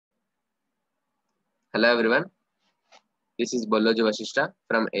Hello everyone, this is Bollojo Vasishta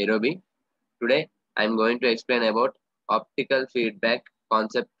from Aerobi. Today I am going to explain about optical feedback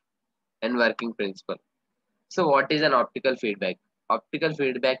concept and working principle. So what is an optical feedback? Optical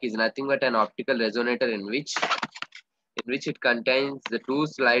feedback is nothing but an optical resonator in which it contains the two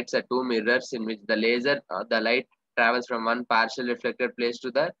slides or two mirrors in which the laser or the light travels from one partial reflected place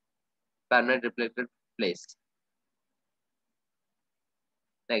to the permanent reflected place.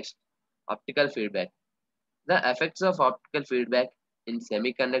 Next, optical feedback. The effects of optical feedback in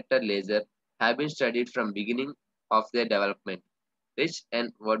semiconductor laser have been studied from beginning of their development. Rich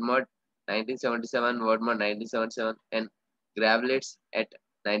and Woodmore 1977, Woodmore 1977, and Gravelates at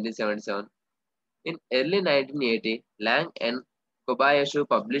 1977. In early 1980, Lang and Kobayashi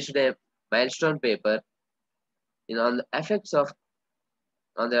published a milestone paper on the effects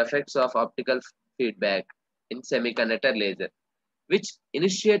of optical feedback in semiconductor laser, which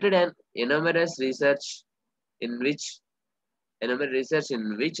initiated an enormous research in which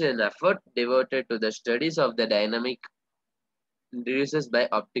an effort devoted to the studies of the dynamic induced by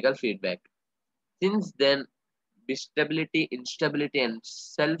optical feedback. Since then, stability, instability, and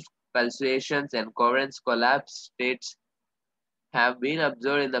self-pulsations and coherence collapse states have been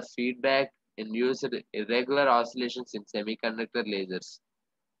observed in the feedback induced irregular oscillations in semiconductor lasers.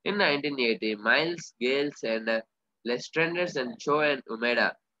 In 1980, Miles, Gales, and Lestranders and Cho and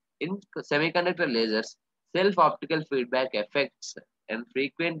Umeda in semiconductor lasers, self-optical feedback effects and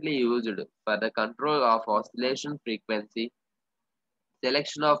frequently used for the control of oscillation frequency,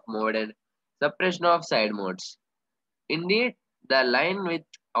 selection of mode, and suppression of side modes. Indeed, the line width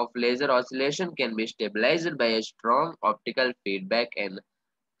of laser oscillation can be stabilized by a strong optical feedback and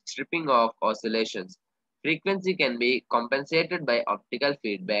stripping of oscillations. Frequency can be compensated by optical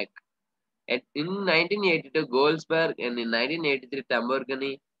feedback. In 1982, Goldsberg and in 1983,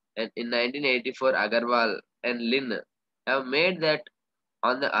 Tamborgani and in 1984, Agarwal and Lin have made that.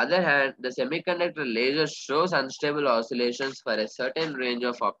 On the other hand, the semiconductor laser shows unstable oscillations for a certain range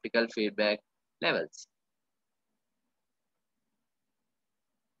of optical feedback levels.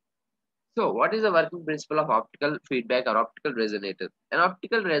 So, what is the working principle of optical feedback or optical resonator? An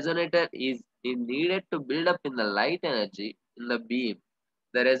optical resonator is needed to build up in the light energy in the beam.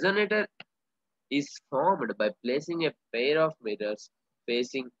 The resonator is formed by placing a pair of mirrors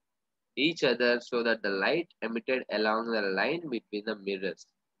facing each other so that the light emitted along the line between the mirrors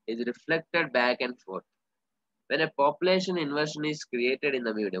is reflected back and forth. When a population inversion is created in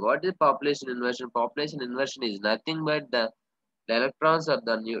the medium, what is population inversion? Population inversion is nothing but the electrons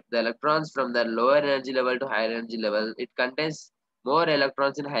from the lower energy level to higher energy level. It contains more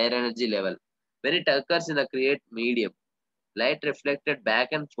electrons in higher energy level. When it occurs in the create medium, light reflected back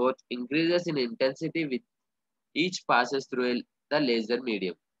and forth increases in intensity with each passes through the laser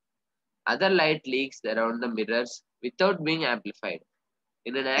medium. Other light leaks around the mirrors without being amplified.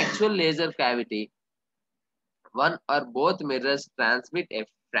 In an actual laser cavity, one or both mirrors transmit a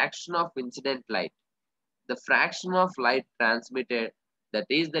fraction of incident light. The fraction of light transmitted, that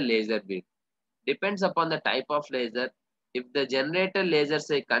is the laser beam, depends upon the type of laser. If the generator laser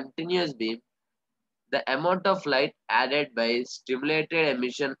is a continuous beam, the amount of light added by stimulated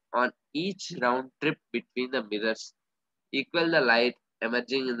emission on each round trip between the mirrors equal the light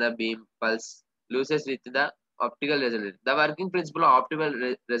emerging in the beam pulse loses with the optical resonator. The working principle of optical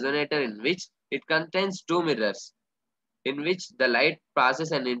resonator in which it contains two mirrors in which the light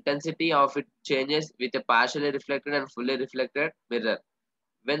passes and intensity of it changes with a partially reflected and fully reflected mirror.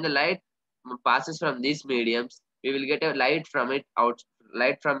 When the light passes from these mediums, we will get a light from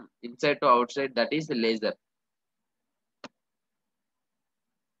inside to outside, that is the laser.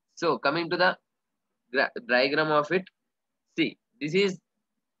 So coming to the diagram of it, see this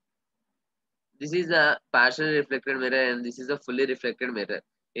is a partially reflected mirror and this is a fully reflected mirror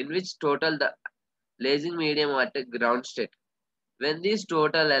in which total the lasing medium at a ground state. When these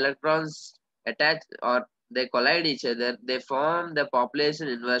total electrons attach or they collide each other, they form the population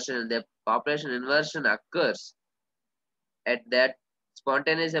inversion, and the population inversion occurs at that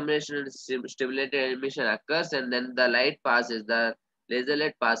spontaneous emission and stimulated emission occurs, and then the light passes, the laser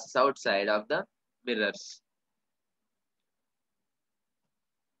light passes outside of the mirrors.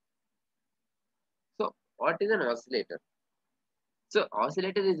 So, what is an oscillator? So,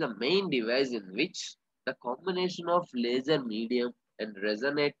 oscillator is the main device in which the combination of laser medium and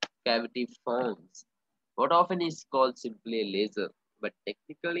resonate cavity forms what often is called simply a laser, but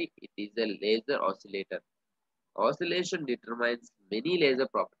technically it is a laser oscillator. Oscillation determines many laser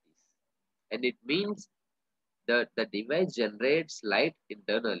properties, and it means that the device generates light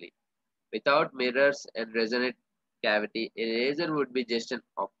internally. Without mirrors and resonant cavity, a laser would be just an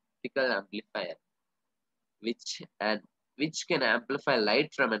optical amplifier. which and which can amplify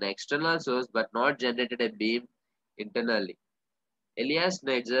light from an external source but not generated a beam internally. Elias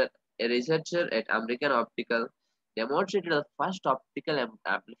Nazer, a researcher at American Optical, demonstrated the first optical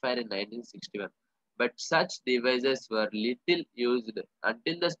amplifier in 1961, but such devices were little used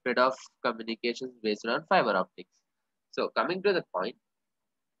until the spread of communications based on fiber optics. So, coming to the point,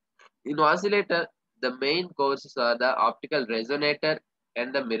 in oscillator, the main cores are the optical resonator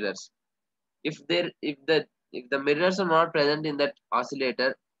and the mirrors. If the mirrors are not present in that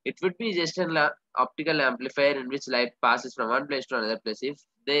oscillator, it would be just an optical amplifier in which light passes from one place to another place. If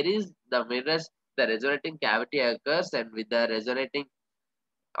there is the mirrors, the resonating cavity occurs, and with the resonating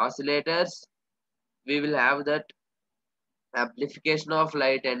oscillators, we will have that amplification of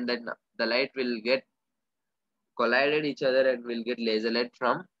light, and then the light will get collided each other and will get laser light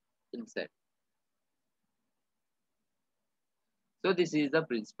from inside. So this is the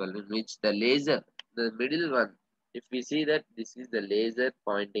principle in which the laser, the middle one, if we see that this is the laser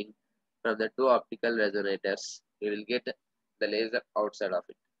pointing from the two optical resonators, we will get the laser outside of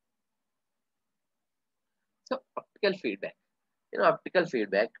it. So optical feedback. In optical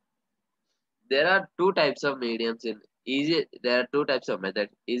feedback, there are two types of mediums in there are two types of method.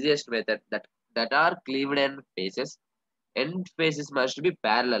 Easiest method that are cleaved end faces. End faces must be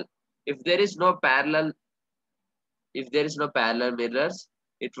parallel. If there is no parallel if there is no parallel mirrors,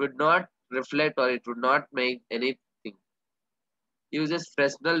 it would not reflect or it would not make anything. Uses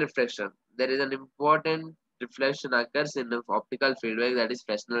Fresnel reflection. There is an important reflection occurs in the optical feedback, that is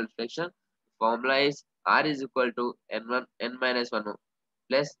Fresnel reflection. Formula is R is equal to n minus 1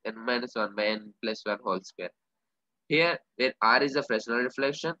 plus n minus 1 by n plus 1 whole square. Here, where R is the Fresnel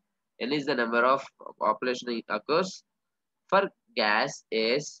reflection, n is the number of population occurs. For gas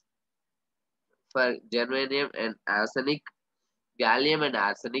is for germanium and arsenic, gallium and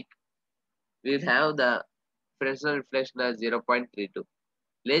arsenic, we have the Fresnel reflection as 0.32.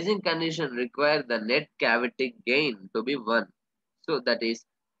 Lasing condition require the net cavity gain to be 1. So that is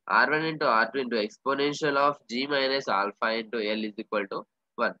R1 into R2 into exponential of G minus alpha into L is equal to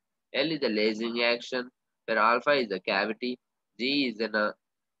 1. L is the lasing action, where alpha is the cavity, G is an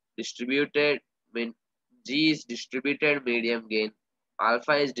distributed mean G is distributed medium gain,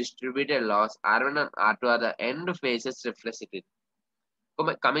 alpha is distributed loss, R1 and R2 are the end faces reflexity.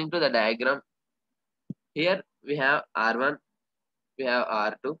 Coming to the diagram, here we have R1, we have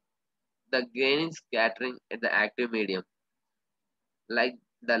R2. The gain is scattering at the active medium. Like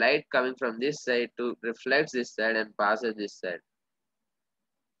the light coming from this side to reflects this side and passes this side.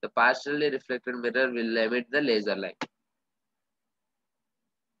 The partially reflected mirror will emit the laser light.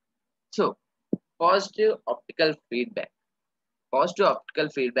 So, positive optical feedback. Positive optical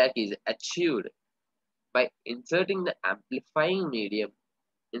feedback is achieved by inserting the amplifying medium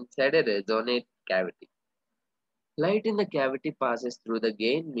inside a resonate cavity. Light in the cavity passes through the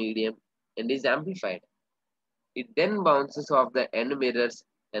gain medium and is amplified. It then bounces off the end mirrors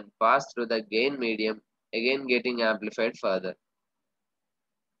and passes through the gain medium, again getting amplified further.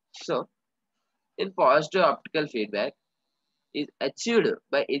 So, in positive optical feedback is achieved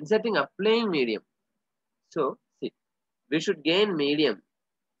by inserting a playing medium. So, see, we should gain medium.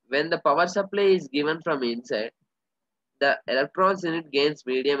 When the power supply is given from inside, the electrons in it gains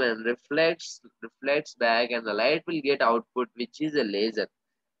medium and reflects back, and the light will get output, which is a laser.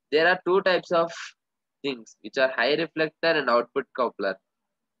 There are two types of things, which are high reflector and output coupler.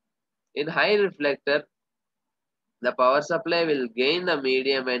 In high reflector, the power supply will gain the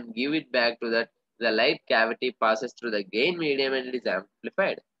medium and give it back to the light cavity passes through the gain medium and it is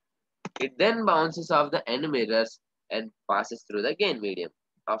amplified. It then bounces off the end mirrors and passes through the gain medium,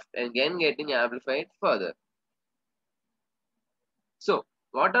 again getting amplified further. So,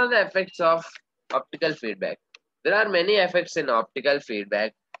 what are the effects of optical feedback? There are many effects in optical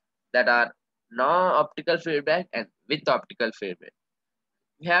feedback that are non-optical feedback and with optical feedback.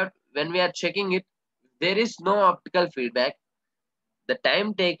 When we are checking it, there is no optical feedback. The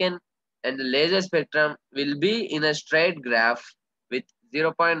time taken and the laser spectrum will be in a straight graph with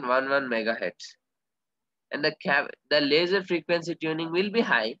 0.11 megahertz, and the laser frequency tuning will be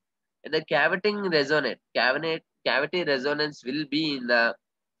high, and the cavity resonance will be in the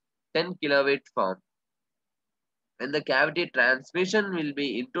 10 kilowatt form, and the cavity transmission will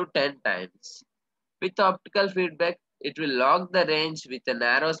be into 10 times. With optical feedback, it will log the range with a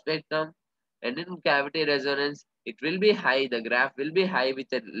narrow spectrum, and in cavity resonance, it will be high. The graph will be high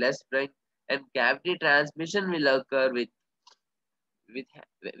with a less strength, and cavity transmission will occur with,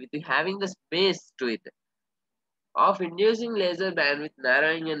 with having the space to it. Of inducing laser bandwidth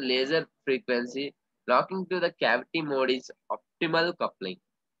narrowing and laser frequency, locking to the cavity mode is optimal coupling.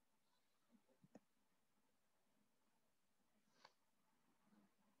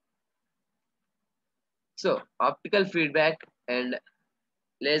 So, optical feedback and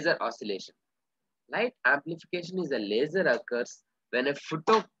laser oscillation. Light amplification is a laser occurs when a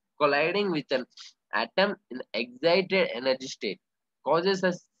photon colliding with an atom in excited energy state causes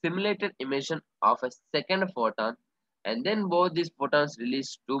a simulated emission of a second photon, and then both these photons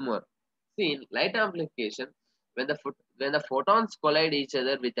release two more. See, in light amplification, when the photons collide each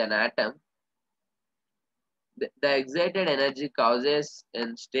other with an atom, the excited energy causes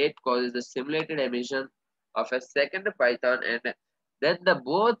and state causes the simulated emission of a second photon, and then the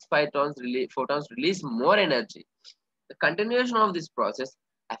both photons release more energy. The continuation of this process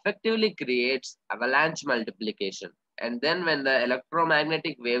effectively creates avalanche multiplication. And then when the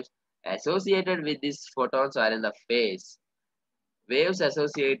electromagnetic waves associated with these photons are in the phase, waves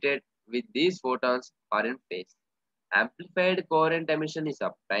associated with these photons are in phase. Amplified coherent emission is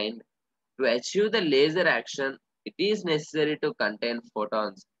obtained. To achieve the laser action, it is necessary to contain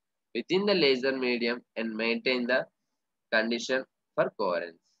photons within the laser medium and maintain the condition for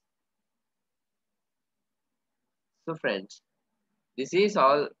coherence. So friends, this is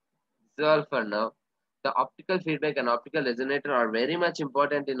all for now. The optical feedback and optical resonator are very much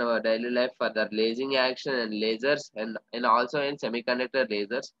important in our daily life for the lasing action and lasers, and also in semiconductor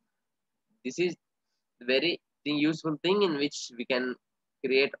lasers. This is very useful thing in which we can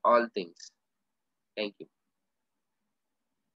create all things. Thank you.